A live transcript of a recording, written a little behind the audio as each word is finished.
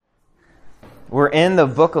We're in the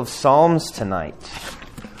book of Psalms tonight,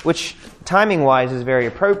 which timing-wise is very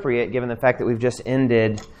appropriate given the fact that we've just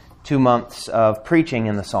ended 2 months of preaching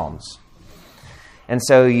in the Psalms. And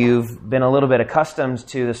so you've been a little bit accustomed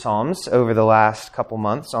to the Psalms over the last couple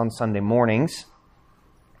months on Sunday mornings.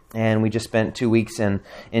 And we just spent 2 weeks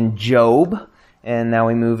in Job, and now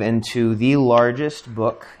we move into the largest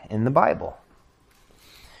book in the Bible.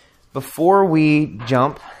 Before we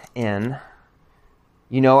jump in,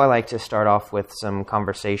 you know I like to start off with some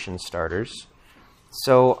conversation starters.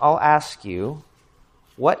 So I'll ask you,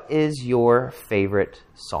 what is your favorite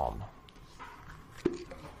psalm?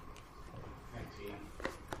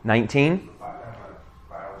 19?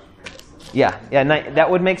 Yeah,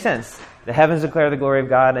 that would make sense. The heavens declare the glory of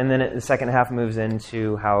God, and then the second half moves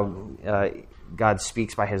into how God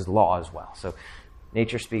speaks by His law as well. So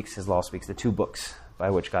nature speaks, His law speaks, the two books by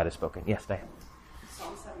which God has spoken. Yes, Diane?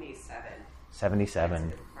 Psalm 77. 77.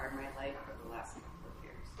 That's been part of my life for the last couple of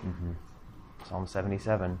years. Mm-hmm. Psalm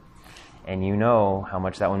 77. And you know how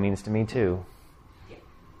much that one means to me too. Yeah.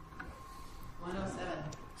 107.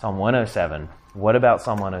 Psalm 107. What about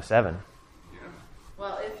Psalm 107?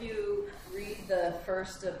 Well, if you read the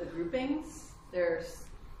first of the groupings, there's,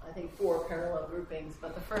 I think, 4 parallel groupings,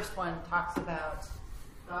 but the first one talks about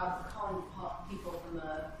God calling people from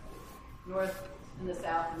the north and the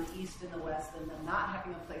south and the east and the west, and them not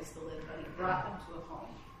having a place to live, but He brought them to a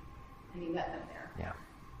home, and He met them there. Yeah.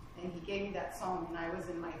 And He gave me that psalm when I was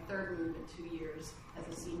in my third move in 2 years as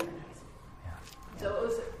a senior in high school. Yeah.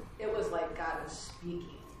 So it was like God was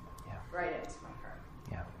speaking right into my heart.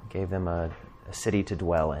 Yeah. Gave them a city to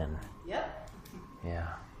dwell in. Yep. Yeah.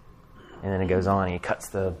 And then it goes on. He cuts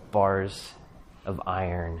the bars of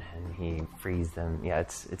iron and He frees them. Yeah,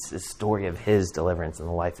 it's a story of His deliverance and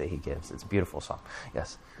the life that He gives. It's a beautiful song.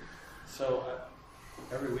 Yes. So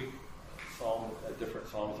every week, different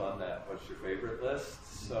psalms on that. What's your favorite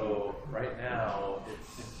list? So right now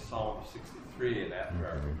it's Psalm 63, and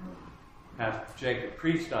after Pastor Jacob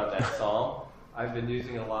preached on that psalm, I've been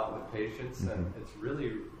using it a lot with patience, and it's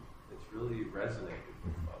really resonated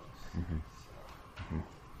with folks. Mm-hmm. So.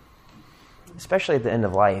 Especially at the end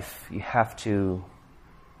of life, you have to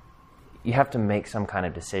make some kind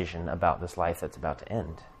of decision about this life that's about to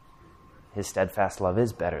end. His steadfast love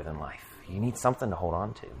is better than life. You need something to hold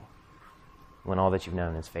on to when all that you've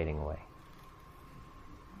known is fading away.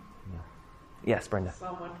 Yeah. Yes, Brenda.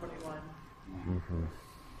 Psalm 121. Mm-hmm.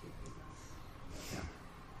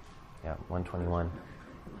 Yeah, 121.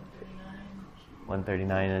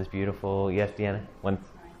 139 is beautiful. Yes, Deanna?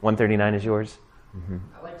 139 is yours? Mm-hmm.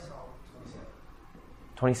 I like Psalm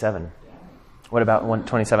 27. What about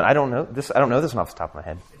 127? I don't know this one off the top of my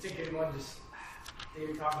head. It's a good one. Just they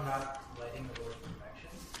were talking about letting the Lord's perfection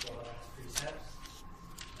follow His precepts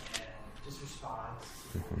and just response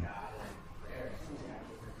to God and prayer. And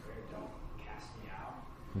prayer, don't cast me out.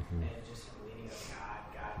 And just him leading of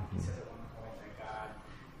God. He says at one point that God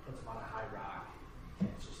puts him on a high rock, and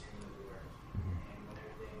it's just him and the Lord. And when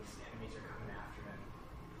everything's enemies are coming after him,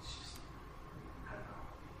 it's just, I don't know,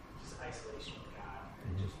 just isolation with God.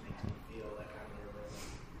 And it just makes me feel like I'm there with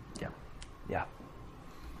Him. Yeah.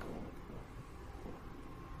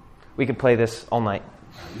 We could play this all night.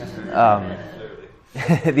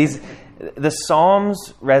 The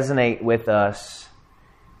Psalms resonate with us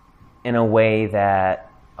in a way that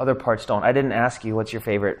other parts don't. I didn't ask you what's your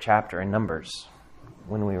favorite chapter in Numbers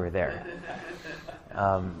when we were there.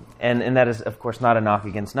 And that is, of course, not a knock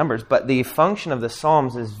against Numbers, but the function of the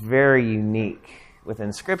Psalms is very unique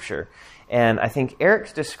within Scripture. And I think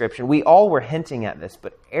Eric's description, we all were hinting at this,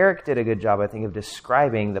 but Eric did a good job, I think, of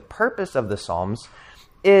describing the purpose of the Psalms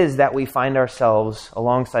is that we find ourselves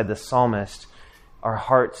alongside the psalmist, our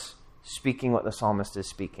hearts speaking what the psalmist is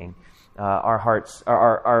speaking, our hearts,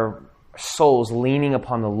 our souls leaning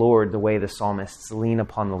upon the Lord the way the psalmists lean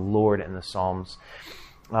upon the Lord in the Psalms.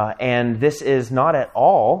 And this is not at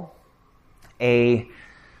all a,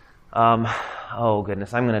 oh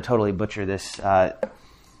goodness, I'm going to totally butcher this.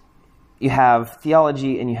 You have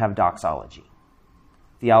theology and you have doxology.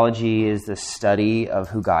 Theology is the study of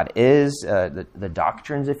who God is, the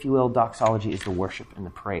doctrines, if you will. Doxology is the worship and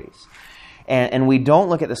the praise. And we don't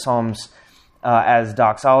look at the Psalms as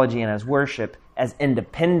doxology and as worship as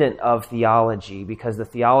independent of theology, because the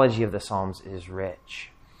theology of the Psalms is rich.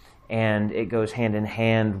 And it goes hand in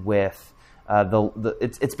hand with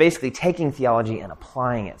it's basically taking theology and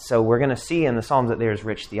applying it. So we're going to see in the Psalms that there's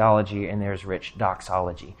rich theology and there's rich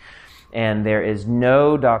doxology. And there is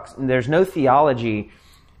there's no theology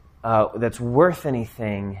that's worth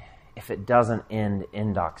anything if it doesn't end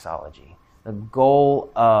in doxology. The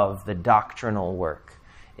goal of the doctrinal work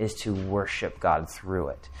is to worship God through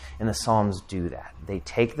it. And the Psalms do that. They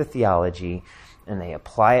take the theology and they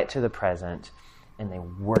apply it to the present and they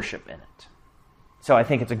worship in it. So I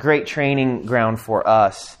think it's a great training ground for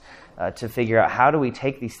us to figure out how do we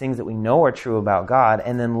take these things that we know are true about God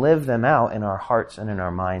and then live them out in our hearts and in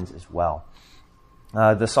our minds as well.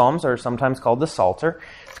 The Psalms are sometimes called the Psalter.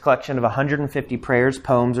 It's a collection of 150 prayers,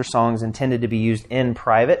 poems, or songs intended to be used in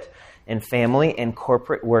private, in family, and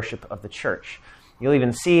corporate worship of the church. You'll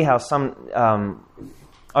even see how some,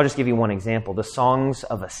 I'll just give you one example. The Songs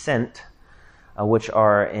of Ascent, which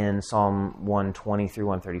are in Psalm 120 through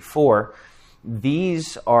 134,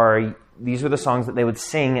 these were the songs that they would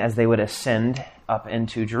sing as they would ascend up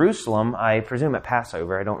into Jerusalem, I presume at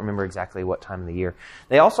Passover. I don't remember exactly what time of the year.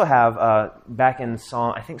 They also have, back in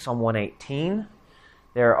Psalm 118,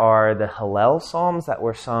 there are the Hallel Psalms that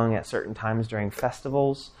were sung at certain times during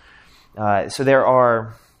festivals. So there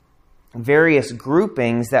are various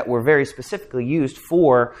groupings that were very specifically used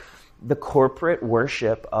for the corporate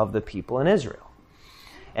worship of the people in Israel.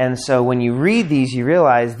 And so when you read these, you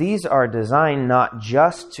realize these are designed not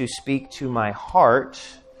just to speak to my heart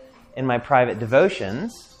in my private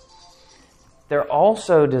devotions. They're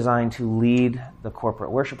also designed to lead the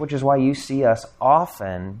corporate worship, which is why you see us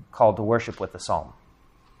often called to worship with the psalm.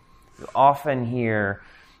 You often hear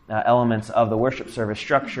elements of the worship service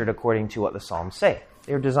structured according to what the psalms say.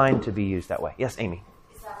 They're designed to be used that way. Yes, Amy?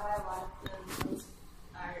 Is that why a lot of them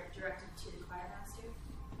are directed to the choir master?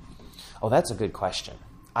 Oh, that's a good question.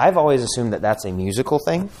 I've always assumed that that's a musical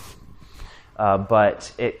thing,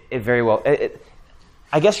 but it very well...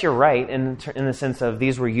 I guess you're right in the sense of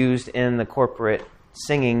these were used in the corporate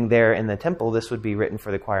singing there in the temple. This would be written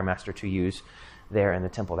for the choir master to use there in the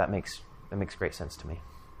temple. That makes great sense to me.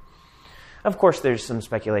 Of course, there's some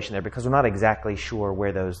speculation there because we're not exactly sure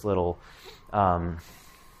where those little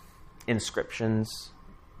inscriptions,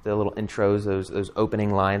 the little intros, those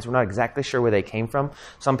opening lines, we're not exactly sure where they came from.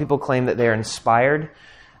 Some people claim that they're inspired.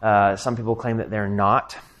 Some people claim that they're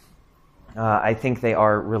not. I think they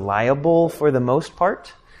are reliable for the most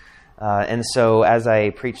part. And so as I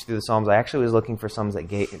preached through the Psalms, I actually was looking for some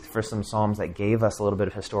Psalms that gave us a little bit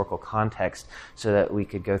of historical context so that we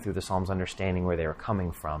could go through the Psalms understanding where they were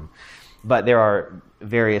coming from. But there are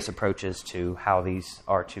various approaches to how these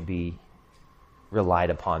are to be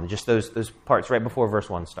relied upon. Just those parts right before verse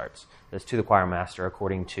 1 starts. That's to the choir master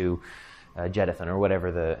according to Jeduthun or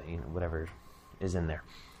whatever whatever is in there.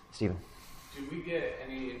 Stephen? Do we get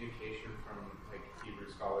any indication from Hebrew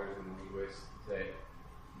scholars and linguists that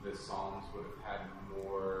the Psalms would have had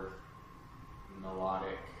more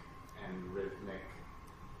melodic and rhythmic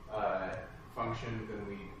function than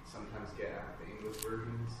we sometimes get out of the English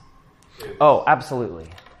versions? Oh, absolutely.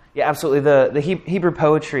 Yeah, absolutely. The Hebrew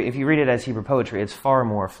poetry, if you read it as Hebrew poetry, it's far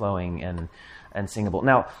more flowing and singable.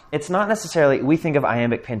 Now, it's not necessarily, we think of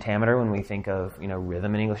iambic pentameter when we think of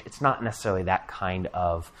rhythm in English. It's not necessarily that kind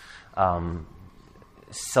of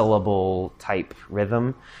syllable type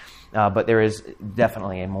rhythm, but there is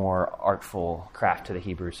definitely a more artful craft to the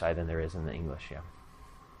Hebrew side than there is in the English. Yeah.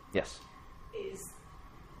 Yes.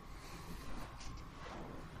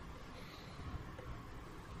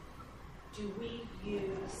 Do we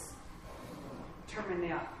use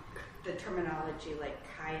the terminology like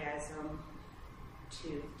chiasm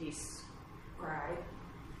to describe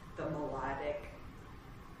the melodic?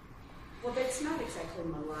 Well, that's not exactly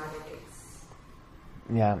melodic.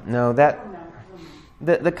 Yeah, no, that... I don't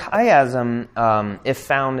know. The chiasm, if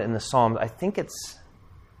found in the Psalms, I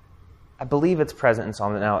believe it's present in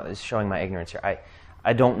Psalms. Now it's showing my ignorance here.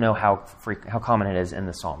 I don't know how common it is in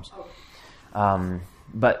the Psalms. Okay.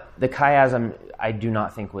 But the chiasm, I do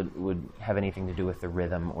not think would have anything to do with the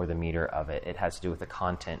rhythm or the meter of it. It has to do with the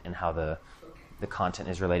content and how the content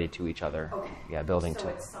is related to each other. Okay. Yeah, building so to.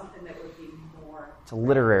 It's something that would be more. It's a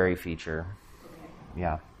literary feature. Okay.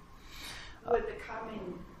 Yeah. Would the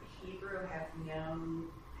common Hebrew have known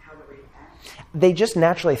how to read that? They just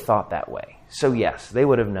naturally thought that way. So yes, they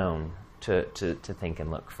would have known to think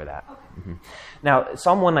and look for that. Okay. Mm-hmm. Now,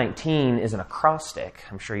 Psalm 119 is an acrostic.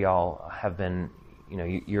 I'm sure y'all have been,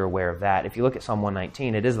 you're aware of that. If you look at Psalm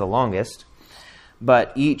 119, it is the longest,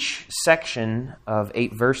 but each section of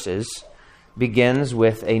 8 verses begins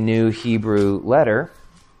with a new Hebrew letter.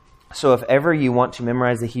 So if ever you want to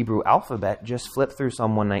memorize the Hebrew alphabet, just flip through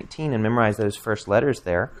Psalm 119 and memorize those first letters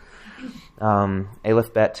there.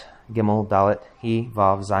 Aleph, Bet, Gimel, Dalet, He,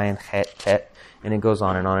 Vav, Zayin, Het, Tet, and it goes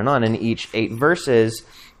on and on and on. And each 8 verses,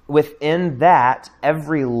 within that,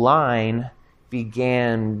 every line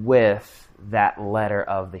began with that letter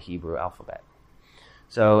of the Hebrew alphabet.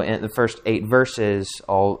 So in the first 8 verses,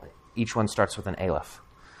 each one starts with an Aleph.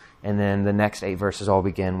 And then the next 8 verses all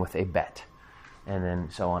begin with a bet. And then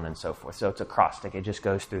so on and so forth. So it's acrostic. It just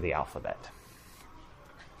goes through the alphabet.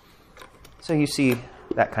 So you see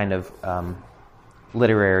that kind of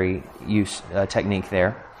literary use technique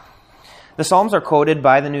there. The Psalms are quoted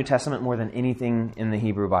by the New Testament more than anything in the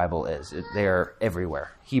Hebrew Bible is. They are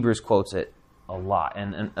everywhere. Hebrews quotes it a lot,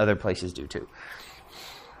 and other places do too.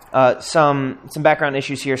 Some background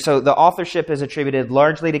issues here. So the authorship is attributed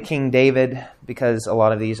largely to King David, because a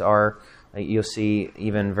lot of these are, you'll see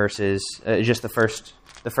even verses, just the first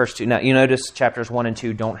 2. Now, you notice chapters 1 and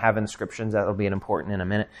 2 don't have inscriptions. That will be important in a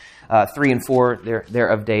minute. 3 and 4, they're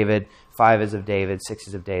of David. 5 is of David. 6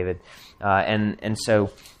 is of David. And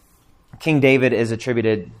so King David is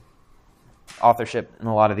attributed authorship in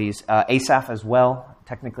a lot of these. Asaph as well.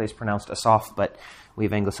 Technically it's pronounced Asaph, but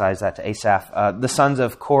we've anglicized that to Asaph. The sons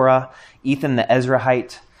of Korah, Ethan the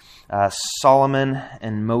Ezrahite, Solomon,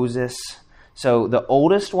 and Moses. So the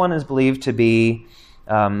oldest one is believed to be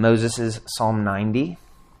Moses' Psalm 90,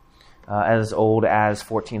 as old as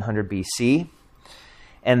 1400 BC.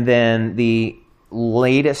 And then the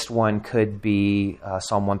latest one could be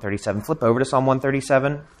Psalm 137. Flip over to Psalm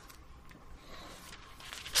 137.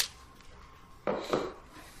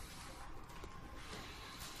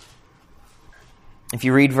 If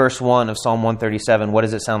you read verse 1 of Psalm 137, what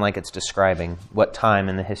does it sound like it's describing? What time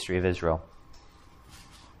in the history of Israel?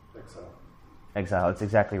 Exile. That's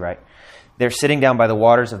exactly right. They're sitting down by the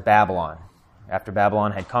waters of Babylon. After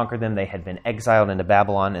Babylon had conquered them, they had been exiled into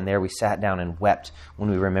Babylon, and there we sat down and wept when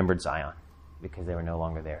we remembered Zion, because they were no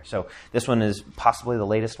longer there. So this one is possibly the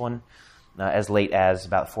latest one, as late as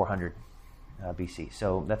about 400 BC.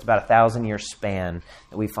 So that's about a 1,000-year span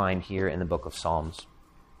that we find here in the book of Psalms.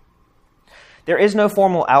 There is no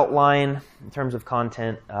formal outline in terms of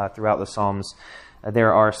content throughout the Psalms.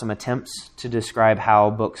 There are some attempts to describe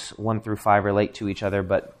how books 1 through 5 relate to each other,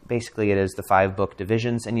 but basically it is the 5 book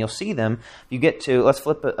divisions, and you'll see them. If you get to, let's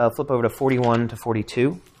flip over to 41 to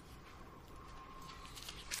 42.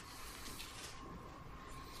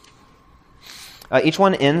 Each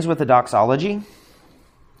one ends with a doxology.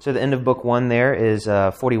 So the end of book 1 there is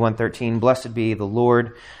 41:13. Blessed be the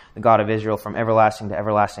Lord, the God of Israel, from everlasting to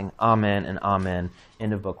everlasting. Amen and amen.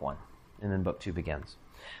 End of book 1. And then book 2 begins.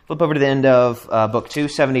 Flip over to the end of book 2,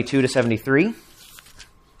 72 to 73.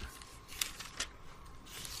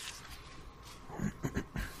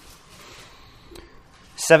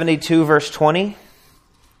 (72) verse 20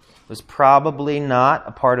 was probably not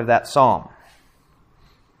a part of that psalm.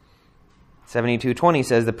 72:20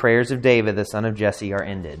 says, the prayers of David, the son of Jesse, are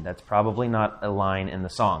ended. That's probably not a line in the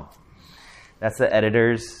song. That's the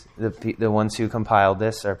editors, the ones who compiled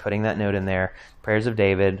this, are putting that note in there. Prayers of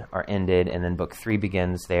David are ended, and then book 3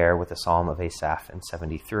 begins there with the Psalm of Asaph in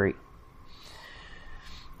 73.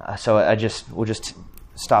 So we'll just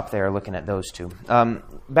stop there looking at those two.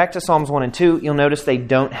 Back to Psalms 1 and 2, you'll notice they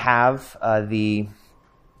don't have that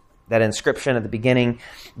inscription at the beginning.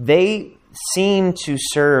 They seem to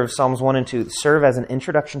serve, Psalms 1 and 2, serve as an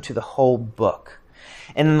introduction to the whole book.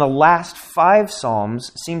 And then the last 5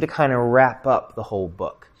 Psalms seem to kind of wrap up the whole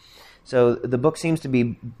book. So the book seems to be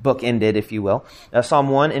book-ended, if you will. Psalm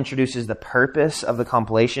 1 introduces the purpose of the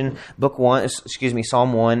compilation.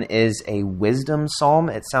 Psalm 1 is a wisdom psalm.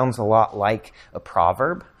 It sounds a lot like a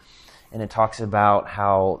proverb. And it talks about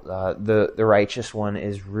how the righteous one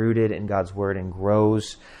is rooted in God's word and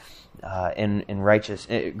grows in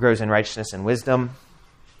righteousness and wisdom.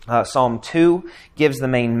 Psalm 2 gives the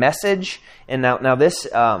main message, and now this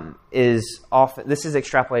is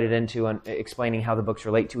extrapolated into explaining how the books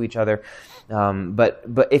relate to each other. But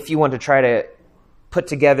if you want to try to put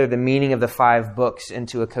together the meaning of the 5 books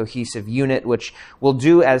into a cohesive unit, which we'll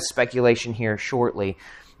do as speculation here shortly,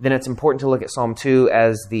 then it's important to look at Psalm 2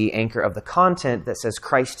 as the anchor of the content that says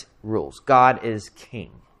Christ rules. God is king.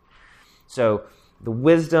 So the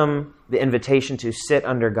wisdom, the invitation to sit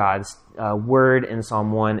under God's word in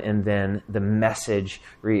Psalm 1, and then the message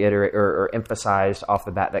reiterate or emphasized off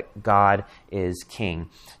the bat that God is king.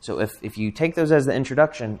 So if you take those as the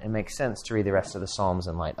introduction, it makes sense to read the rest of the Psalms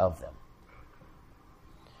in light of them.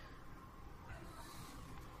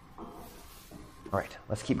 All right,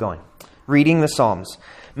 let's keep going. Reading the Psalms.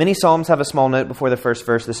 Many Psalms have a small note before the first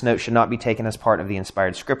verse. This note should not be taken as part of the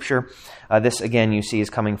inspired scripture. This, again, you see is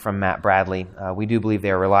coming from Matt Bradley. We do believe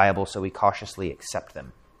they are reliable, so we cautiously accept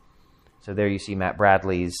them. So there you see Matt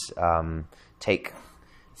Bradley's take,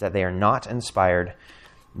 is that they are not inspired,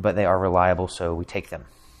 but they are reliable, so we take them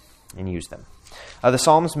and use them. The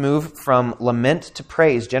Psalms move from lament to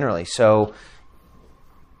praise generally. So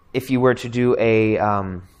if you were to do a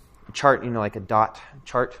chart, like a dot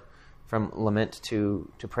chart, from lament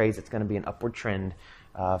to praise, it's going to be an upward trend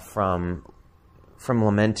from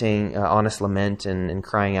lamenting, honest lament and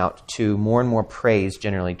crying out, to more and more praise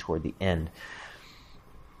generally toward the end.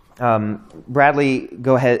 Bradley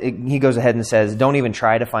goes ahead and says, don't even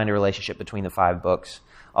try to find a relationship between the 5 books.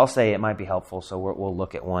 I'll say it might be helpful, so we'll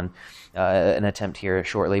look at an attempt here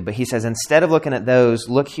shortly. But he says, instead of looking at those,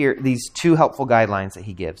 look here, these 2 helpful guidelines that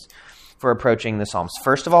he gives for approaching the Psalms.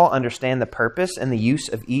 First of all, understand the purpose and the use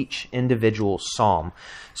of each individual psalm.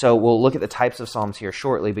 So we'll look at the types of psalms here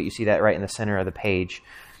shortly, but you see that right in the center of the page,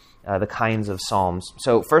 the kinds of psalms.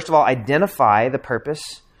 So first of all, identify the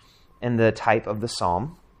purpose and the type of the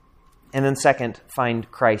psalm. And then second,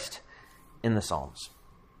 find Christ in the psalms.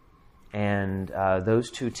 And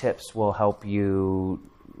those 2 tips will help you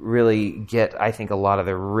really get, I think, a lot of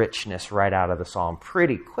the richness right out of the psalm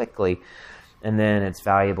pretty quickly. And then it's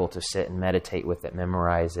valuable to sit and meditate with it,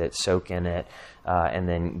 memorize it, soak in it, and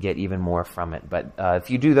then get even more from it. But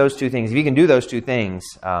if you do those 2 things, if you can do those 2 things,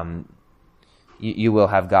 you will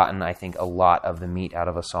have gotten, I think, a lot of the meat out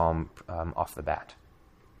of a psalm off the bat.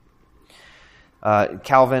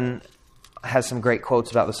 Calvin has some great quotes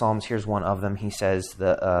about the Psalms. Here's one of them. He says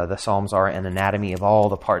the Psalms are an anatomy of all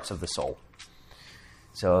the parts of the soul.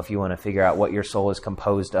 So if you want to figure out what your soul is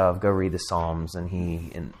composed of, go read the Psalms,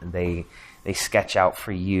 and they sketch out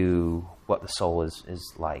for you what the soul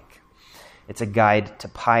is like. It's a guide to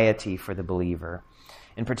piety for the believer.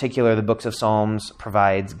 In particular, the books of Psalms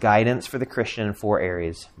provides guidance for the Christian in 4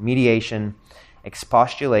 areas: mediation,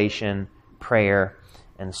 expostulation, prayer,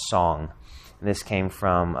 and song. And this came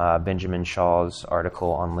from Benjamin Shaw's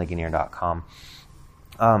article on Ligonier.com.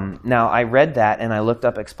 Now, I read that and I looked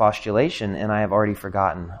up expostulation, and I have already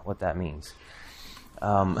forgotten what that means.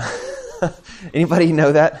 Anybody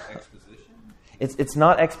know that? Exposition? It's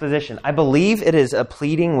not exposition. I believe it is a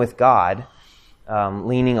pleading with God,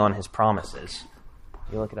 leaning on His promises.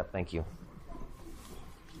 You look it up. Thank you.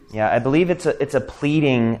 Yeah, I believe it's a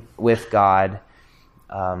pleading with God,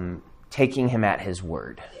 taking Him at His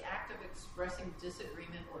word. The act of expressing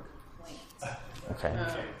disagreement or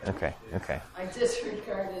complaint. Okay. I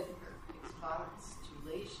disregarded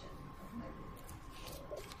expostulation.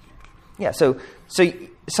 Yeah, so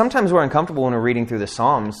sometimes we're uncomfortable when we're reading through the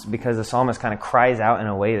Psalms because the psalmist kind of cries out in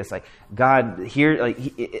a way that's like, God, here,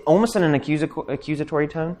 almost in an accusatory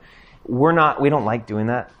tone. We don't like doing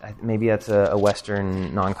that. Maybe that's a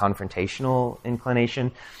Western non-confrontational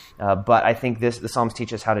inclination, but I think the Psalms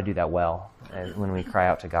teach us how to do that well when we cry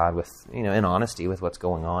out to God with, in honesty with what's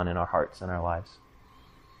going on in our hearts and our lives.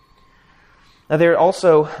 Now, there are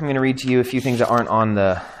also, I'm going to read to you a few things that aren't on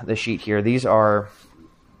the sheet here. These are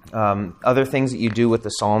other things that you do with the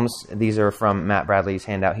Psalms. These are from Matt Bradley's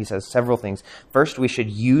handout. He says several things. First, we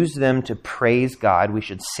should use them to praise God. We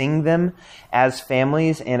should sing them as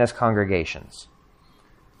families and as congregations.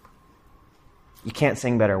 You can't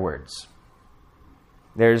sing better words.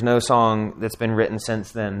 There's no song that's been written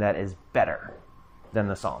since then that is better than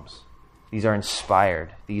the Psalms. These are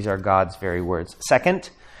inspired. These are God's very words. Second,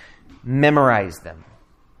 memorize them.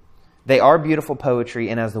 They are beautiful poetry,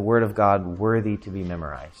 and as the Word of God, worthy to be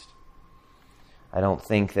memorized. I don't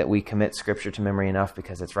think that we commit Scripture to memory enough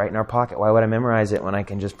because it's right in our pocket. Why would I memorize it when I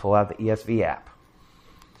can just pull out the ESV app?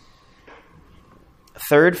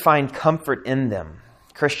 Third, find comfort in them.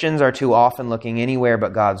 Christians are too often looking anywhere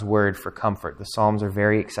but God's Word for comfort. The Psalms are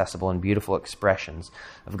very accessible and beautiful expressions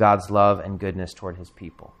of God's love and goodness toward His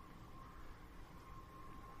people.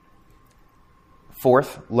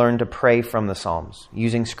 Fourth, learn to pray from the Psalms.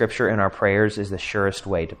 Using Scripture in our prayers is the surest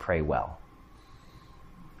way to pray well.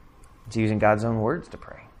 It's using God's own words to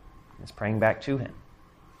pray. It's praying back to Him.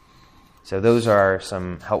 So those are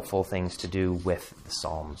some helpful things to do with the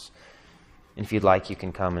Psalms. And if you'd like, you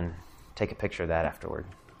can come and take a picture of that afterward.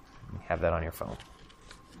 Have that on your phone.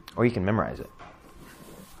 Or you can memorize it.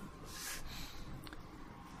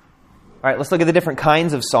 All right, let's look at the different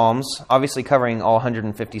kinds of psalms. Obviously, covering all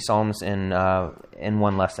 150 psalms in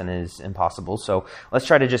one lesson is impossible. So let's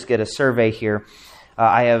try to just get a survey here.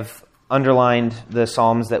 I have underlined the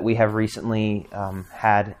psalms that we have recently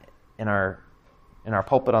had in our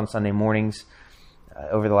pulpit on Sunday mornings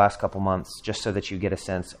over the last couple months, just so that you get a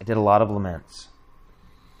sense. I did a lot of laments,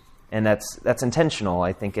 and that's intentional.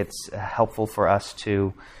 I think it's helpful for us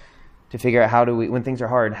to figure out when things are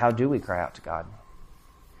hard, how do we cry out to God?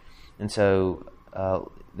 And so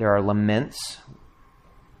there are laments,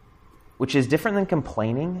 which is different than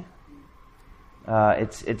complaining.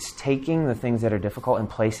 It's taking the things that are difficult and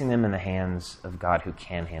placing them in the hands of God who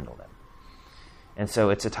can handle them. And so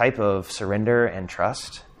it's a type of surrender and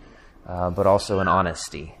trust, but also an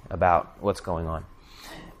honesty about what's going on.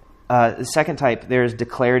 The second type, there's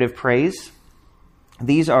declarative praise.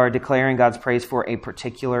 These are declaring God's praise for a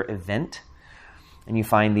particular event. And you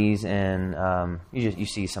find these in, you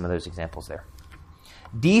see some of those examples there.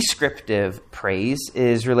 Descriptive praise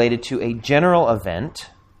is related to a general event.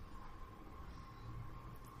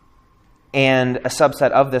 And a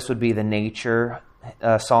subset of this would be the nature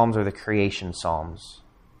psalms or the creation psalms.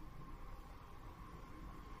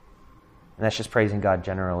 And that's just praising God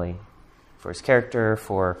generally for his character,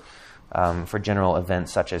 for general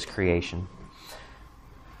events such as creation.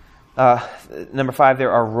 Number 5,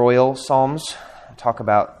 there are royal psalms. Talk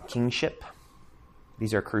about kingship.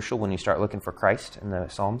 These are crucial when you start looking for Christ in the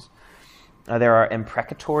psalms. There are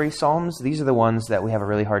imprecatory psalms. These are the ones that we have a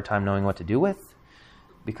really hard time knowing what to do with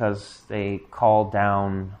because they call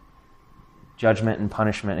down judgment and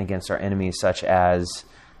punishment against our enemies, such as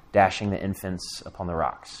dashing the infants upon the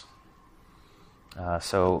rocks.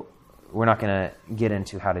 So we're not going to get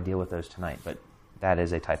into how to deal with those tonight, but that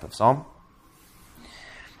is a type of psalm.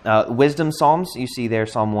 Wisdom psalms, you see there,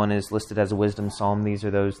 Psalm 1 is listed as a wisdom psalm. These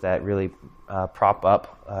are those that really prop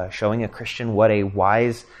up, showing a Christian what a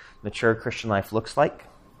wise, mature Christian life looks like.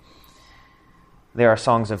 There are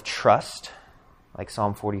songs of trust, like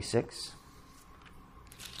Psalm 46.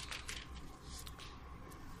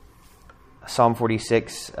 Psalm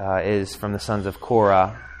 46 is from the sons of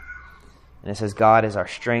Korah. And it says, God is our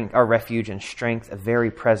strength, our refuge and strength, a very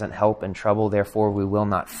present help in trouble. Therefore we will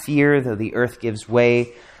not fear, though the earth gives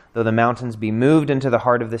way, though the mountains be moved into the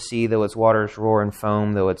heart of the sea, though its waters roar and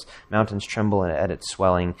foam, though its mountains tremble at its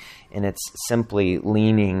swelling. And it's simply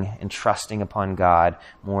leaning and trusting upon God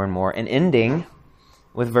more and more. And ending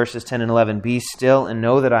with verses 10 and 11, be still and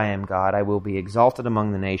know that I am God. I will be exalted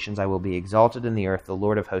among the nations. I will be exalted in the earth. The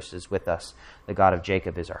Lord of hosts is with us. The God of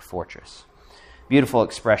Jacob is our fortress. Beautiful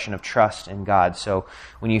expression of trust in God. So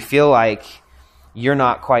when you feel like you're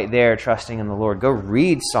not quite there trusting in the Lord, go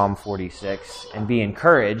read Psalm 46 and be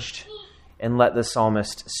encouraged and let the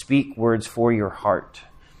psalmist speak words for your heart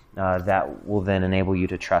that will then enable you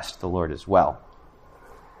to trust the Lord as well.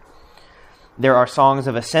 There are songs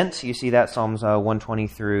of ascent. You see that, Psalms 120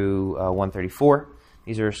 through 134.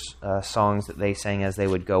 These are songs that they sang as they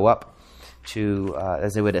would go up to,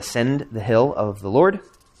 as they would ascend the hill of the Lord.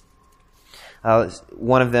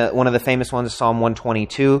 One of the famous ones is Psalm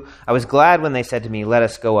 122. I was glad when they said to me, let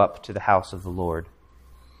us go up to the house of the Lord.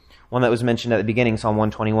 One that was mentioned at the beginning, Psalm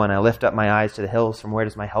 121. I lift up my eyes to the hills. From where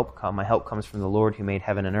does my help come? My help comes from the Lord who made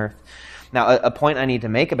heaven and earth. Now, a point I need to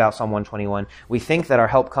make about Psalm 121, we think that our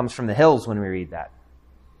help comes from the hills when we read that.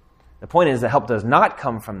 The point is that help does not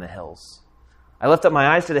come from the hills. I lift up my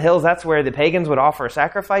eyes to the hills. That's where the pagans would offer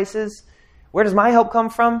sacrifices. Where does my help come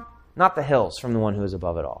from? Not the hills, from the one who is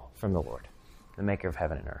above it all, from the Lord, the maker of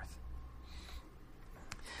heaven and earth.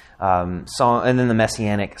 And then the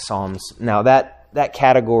Messianic Psalms. Now, that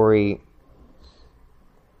category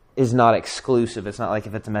is not exclusive. It's not like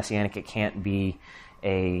if it's a Messianic, it can't be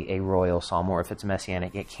a royal psalm, or if it's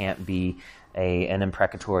Messianic, it can't be an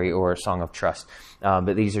imprecatory or a song of trust.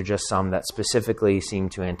 But these are just some that specifically seem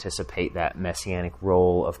to anticipate that Messianic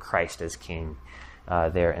role of Christ as King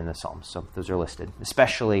there in the Psalms. So those are listed.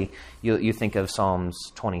 Especially, you think of Psalms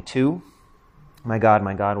 22, my God,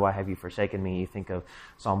 why have you forsaken me? You think of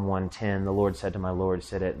Psalm 110, the Lord said to my Lord,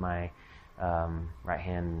 sit at my right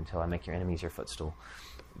hand until I make your enemies your footstool.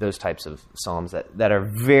 Those types of psalms that are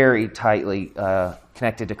very tightly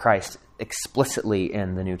connected to Christ explicitly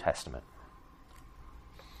in the New Testament.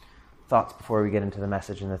 Thoughts before we get into the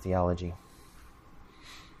message and the theology?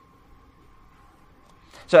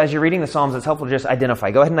 So as you're reading the Psalms, it's helpful to just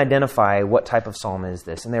identify. Go ahead and identify what type of psalm is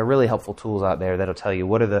this. And there are really helpful tools out there that'll tell you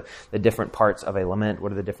what are the different parts of a lament,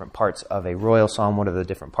 what are the different parts of a royal psalm, what are the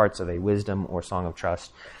different parts of a wisdom or song of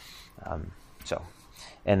trust.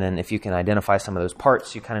 And then if you can identify some of those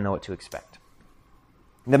parts, you kind of know what to expect.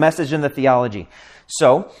 The message and the theology.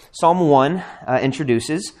 So Psalm 1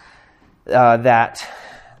 introduces that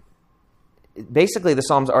basically the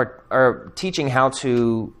Psalms are teaching how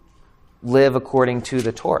to live according to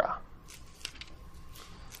the Torah.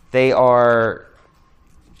 They are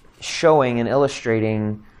showing and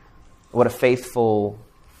illustrating what a faithful,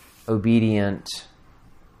 obedient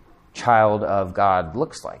child of God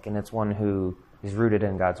looks like. And it's one who is rooted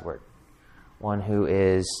in God's word. One who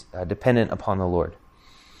is dependent upon the Lord.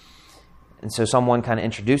 And so Psalm 1 kind of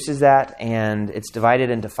introduces that, and it's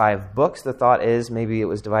divided into 5 books. The thought is maybe it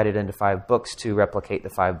was divided into 5 books to replicate the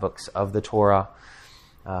 5 books of the Torah.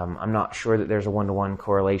 I'm not sure that there's a one-to-one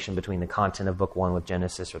correlation between the content of Book 1 with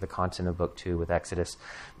Genesis or the content of Book 2 with Exodus,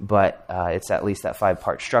 but it's at least that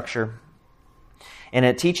 5-part structure. And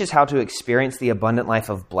it teaches how to experience the abundant life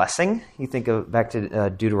of blessing. You think of back to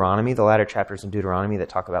Deuteronomy, the latter chapters in Deuteronomy that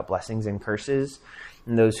talk about blessings and curses.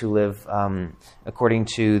 and those who live according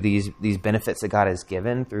to these benefits that God has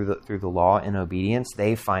given through the law and obedience,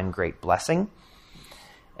 they find great blessing.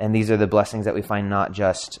 And these are the blessings that we find not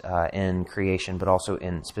just in creation, but also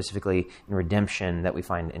specifically in redemption that we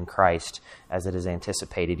find in Christ, as it is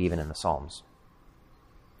anticipated even in the Psalms.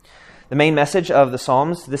 The main message of the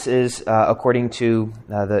Psalms, this is according to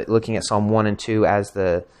looking at Psalm 1 and 2 as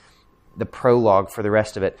the prologue for the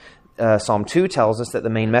rest of it. Psalm 2 tells us that the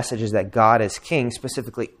main message is that God is king,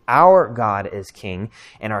 specifically our God is king,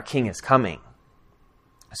 and our king is coming.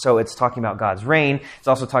 So it's talking about God's reign. It's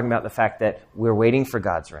also talking about the fact that we're waiting for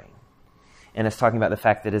God's reign. And it's talking about the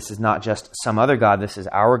fact that this is not just some other God, this is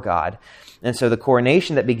our God. And so the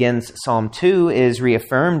coronation that begins Psalm 2 is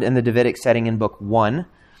reaffirmed in the Davidic setting in Book 1.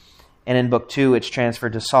 And in Book 2, it's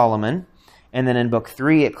transferred to Solomon. And then in Book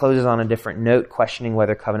 3, it closes on a different note, questioning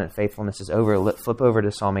whether covenant faithfulness is over. Flip over to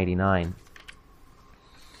Psalm 89.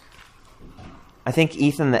 I think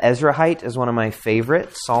Ethan the Ezrahite is one of my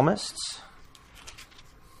favorite psalmists.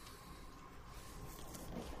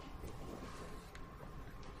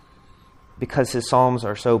 Because his psalms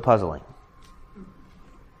are so puzzling.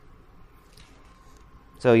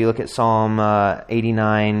 So you look at Psalm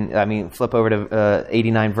 89, flip over to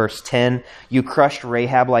 89 verse 10. You crushed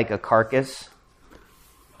Rahab like a carcass.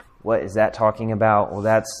 What is that talking about? Well,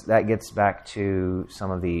 that gets back to some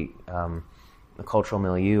of the cultural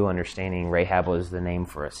milieu, understanding Rahab was the name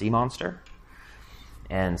for a sea monster.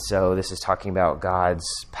 And so this is talking about God's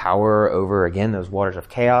power over, again, those waters of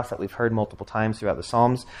chaos that we've heard multiple times throughout the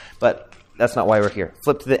Psalms. But that's not why we're here.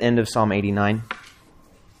 Flip to the end of Psalm 89.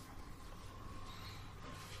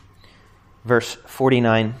 Verse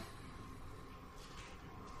 49.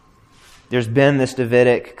 There's been this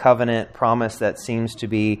Davidic covenant promise that seems to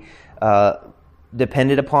be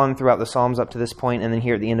depended upon throughout the Psalms up to this point. And then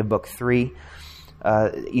here at the end of Book 3,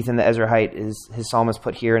 Ethan the Ezrahite, his psalm is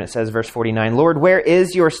put here, and it says, verse 49, Lord, where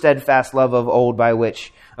is your steadfast love of old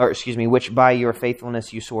which by your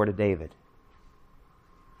faithfulness you swore to David?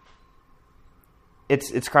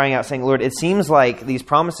 It's crying out, saying, Lord, it seems like these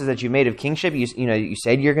promises that you made of kingship, you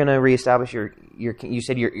said you're going to reestablish you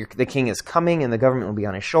said the king is coming and the government will be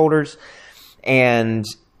on his shoulders, and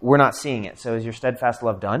we're not seeing it. So is your steadfast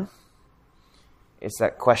love done? It's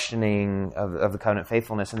that questioning of the covenant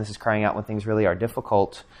faithfulness, and this is crying out when things really are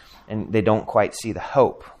difficult and they don't quite see the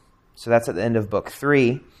hope. So that's at the end of Book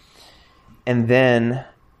 3. And then,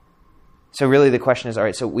 so really the question is, all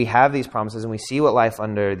right, so we have these promises and we see what life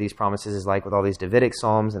under these promises is like with all these Davidic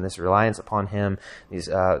psalms and this reliance upon him, these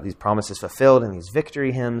promises fulfilled and these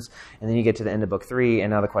victory hymns. And then you get to the end of Book 3,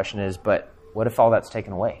 and now the question is, but what if all that's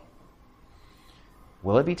taken away?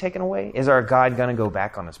 Will it be taken away? Is our God going to go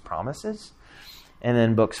back on his promises? And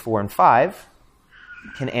then Books 4 and 5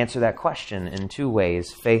 can answer that question in two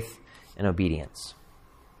ways: faith and obedience.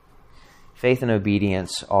 Faith and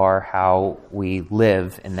obedience are how we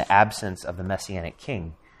live in the absence of the Messianic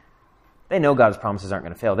King. They know God's promises aren't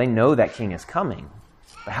going to fail. They know that King is coming.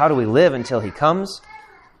 But how do we live until he comes?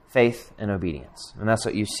 Faith and obedience. And that's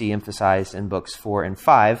what you see emphasized in Books 4 and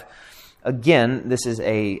 5. Again, this is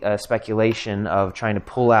a speculation of trying to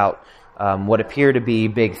pull out what appear to be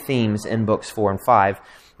big themes in Books 4 and 5.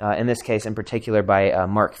 In this case, in particular, by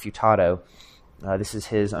Mark Futato. This is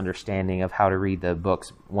his understanding of how to read the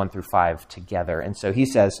books 1 through 5 together. And so he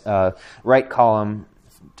says, right column,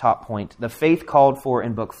 top point, the faith called for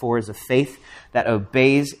in Book 4 is a faith that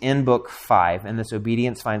obeys in Book 5, and this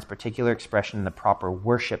obedience finds particular expression in the proper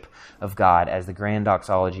worship of God, as the grand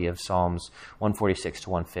doxology of Psalms 146 to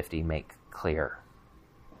 150 make clear.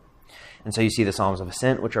 And so you see the Psalms of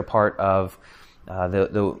Ascent, which are part of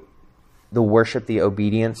the worship, the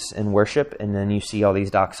obedience and worship. And then you see all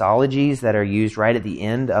these doxologies that are used right at the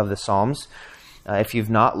end of the Psalms. If you've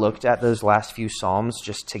not looked at those last few Psalms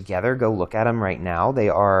just together, go look at them right now. They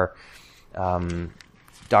are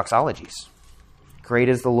doxologies. Great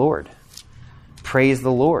is the Lord. Praise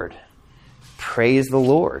the Lord. Praise the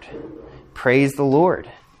Lord. Praise the Lord.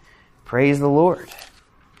 Praise the Lord.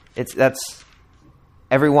 That's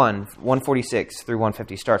every one, 146 through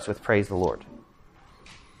 150 starts with praise the Lord.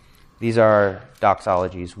 These are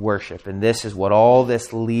doxologies, worship, and this is what all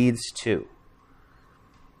this leads to.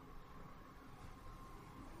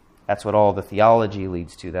 That's what all the theology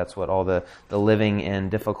leads to. That's what all the living in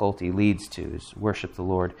difficulty leads to, is worship the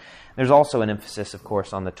Lord. There's also an emphasis, of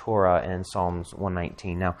course, on the Torah in Psalms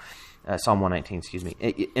 119. Now, Psalm 119, excuse me.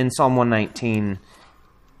 In Psalm 119,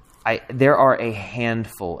 there are a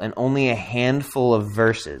handful, and only a handful of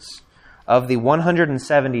verses. Of the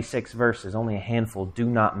 176 verses, only a handful do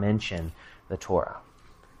not mention the Torah.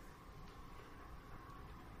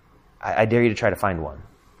 I dare you to try to find one.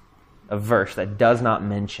 a verse that does not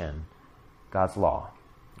mention God's law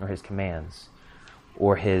or his commands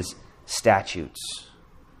or his statutes.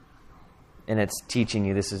 And it's teaching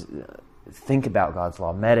you think about God's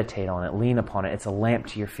law, meditate on it, lean upon it. It's a lamp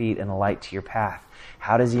to your feet and a light to your path.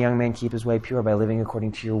 How does a young man keep his way pure? By living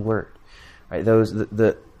according to your word. Right?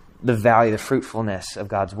 The value, the fruitfulness of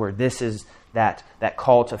God's word. This is that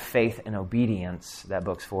call to faith and obedience that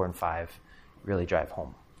books 4 and 5 really drive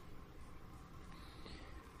home.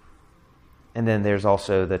 And then there's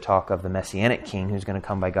also the talk of the Messianic King who's going to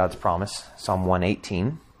come by God's promise. Psalm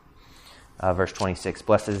 118, verse 26.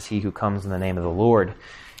 Blessed is he who comes in the name of the Lord.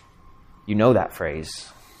 You know that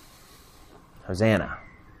phrase. Hosanna.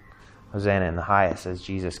 Hosanna in the highest as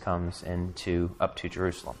Jesus comes up to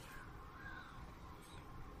Jerusalem.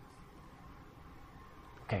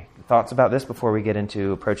 Okay, thoughts about this before we get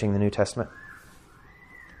into approaching the New Testament?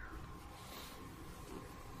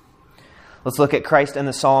 Let's look at Christ in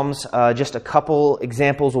the Psalms. Just a couple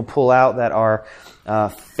examples we'll pull out that are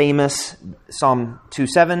famous. Psalm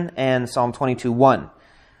 2:7 and Psalm 22:1.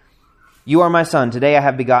 You are my son, today I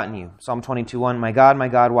have begotten you. Psalm 22:1, my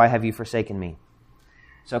God, why have you forsaken me?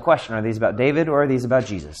 So question, are these about David or are these about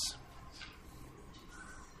Jesus?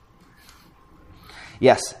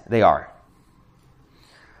 Yes, they are.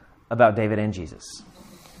 About David and Jesus.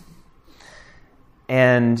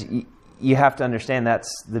 And you have to understand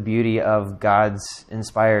that's the beauty of God's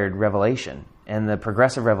inspired revelation and the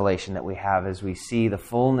progressive revelation that we have as we see the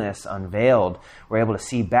fullness unveiled. We're able to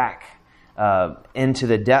see back into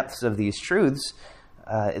the depths of these truths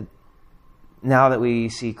now that we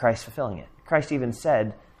see Christ fulfilling it. Christ even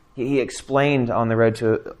said, he explained on the road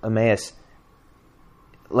to Emmaus,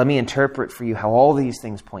 let me interpret for you how all these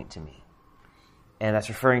things point to me. And that's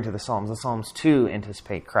referring to the Psalms. The Psalms too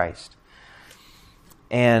anticipate Christ.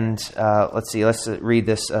 And let's read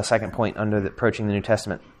this second point under approaching the New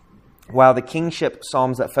Testament. While the kingship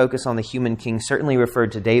psalms that focus on the human king certainly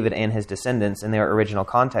referred to David and his descendants in their original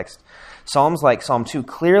context, psalms like Psalm 2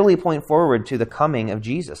 clearly point forward to the coming of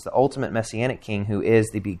Jesus, the ultimate messianic king who is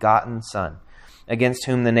the begotten Son, against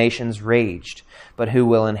whom the nations raged, but who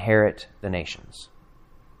will inherit the nations.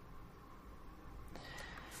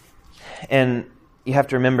 And you have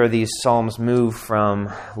to remember these psalms move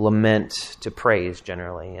from lament to praise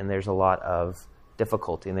generally, and there's a lot of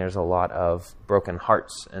difficulty, and there's a lot of broken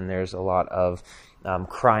hearts, and there's a lot of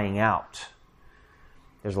crying out.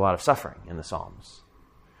 There's a lot of suffering in the psalms.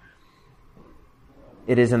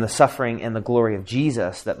 It is in the suffering and the glory of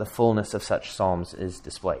Jesus that the fullness of such psalms is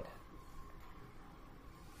displayed.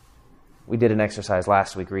 We did an exercise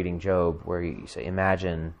last week reading Job where you say,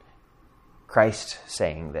 imagine Christ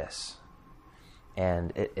saying this.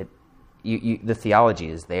 And the theology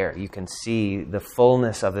is there. You can see the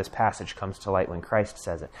fullness of this passage comes to light when Christ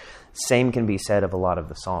says it. Same can be said of a lot of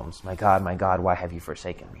the Psalms. My God, why have you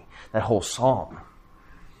forsaken me? That whole psalm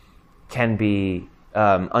can be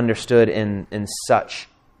understood in such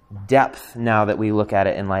depth now that we look at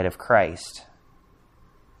it in light of Christ.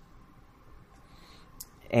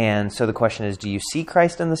 And so the question is, do you see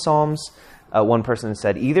Christ in the Psalms? One person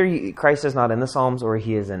said, either Christ is not in the Psalms or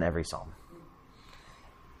he is in every psalm.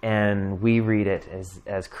 And we read it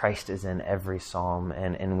as Christ is in every psalm,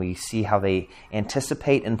 and we see how they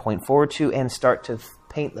anticipate and point forward to and start to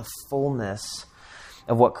paint the fullness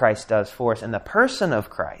of what Christ does for us and the person of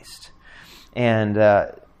Christ. And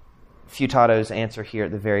Futado's answer here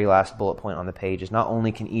at the very last bullet point on the page is not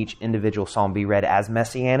only can each individual psalm be read as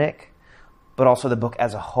messianic, but also the book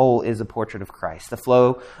as a whole is a portrait of Christ. The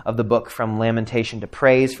flow of the book from lamentation to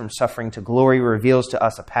praise, from suffering to glory, reveals to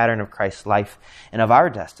us a pattern of Christ's life and of our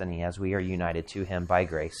destiny as we are united to him by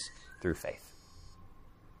grace through faith.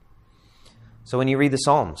 So when you read the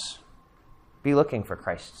Psalms, be looking for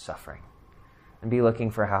Christ's suffering and be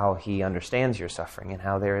looking for how he understands your suffering and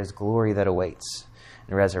how there is glory that awaits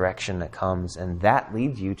and resurrection that comes, and that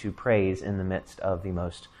leads you to praise in the midst of the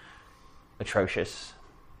most atrocious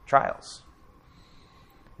trials.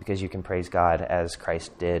 Because you can praise God as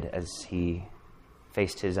Christ did, as he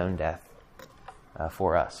faced his own death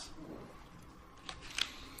for us.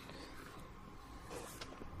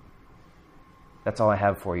 That's all I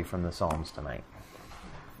have for you from the Psalms tonight.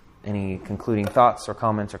 Any concluding thoughts or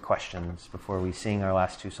comments or questions before we sing our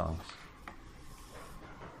last two songs?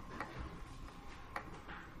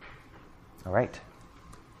 All right.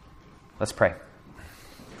 Let's pray.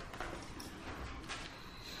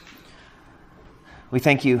 We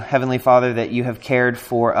thank you, Heavenly Father, that you have cared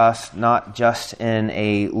for us, not just in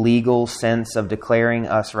a legal sense of declaring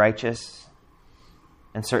us righteous,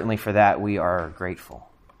 and certainly for that we are grateful.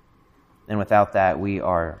 And without that we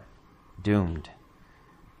are doomed.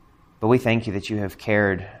 But we thank you that you have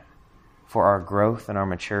cared for our growth and our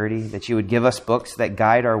maturity, that you would give us books that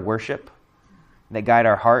guide our worship, that guide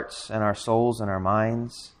our hearts and our souls and our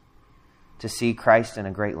minds to see Christ in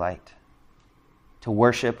a great light, to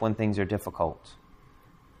worship when things are difficult,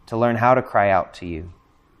 to learn how to cry out to you.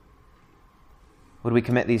 Would we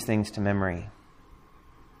commit these things to memory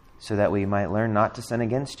so that we might learn not to sin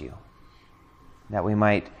against you, that we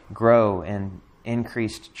might grow in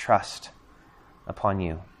increased trust upon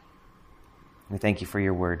you. We thank you for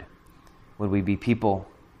your word. Would we be people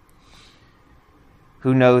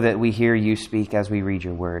who know that we hear you speak as we read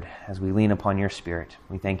your word, as we lean upon your Spirit?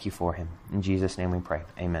 We thank you for him. In Jesus' name we pray.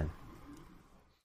 Amen.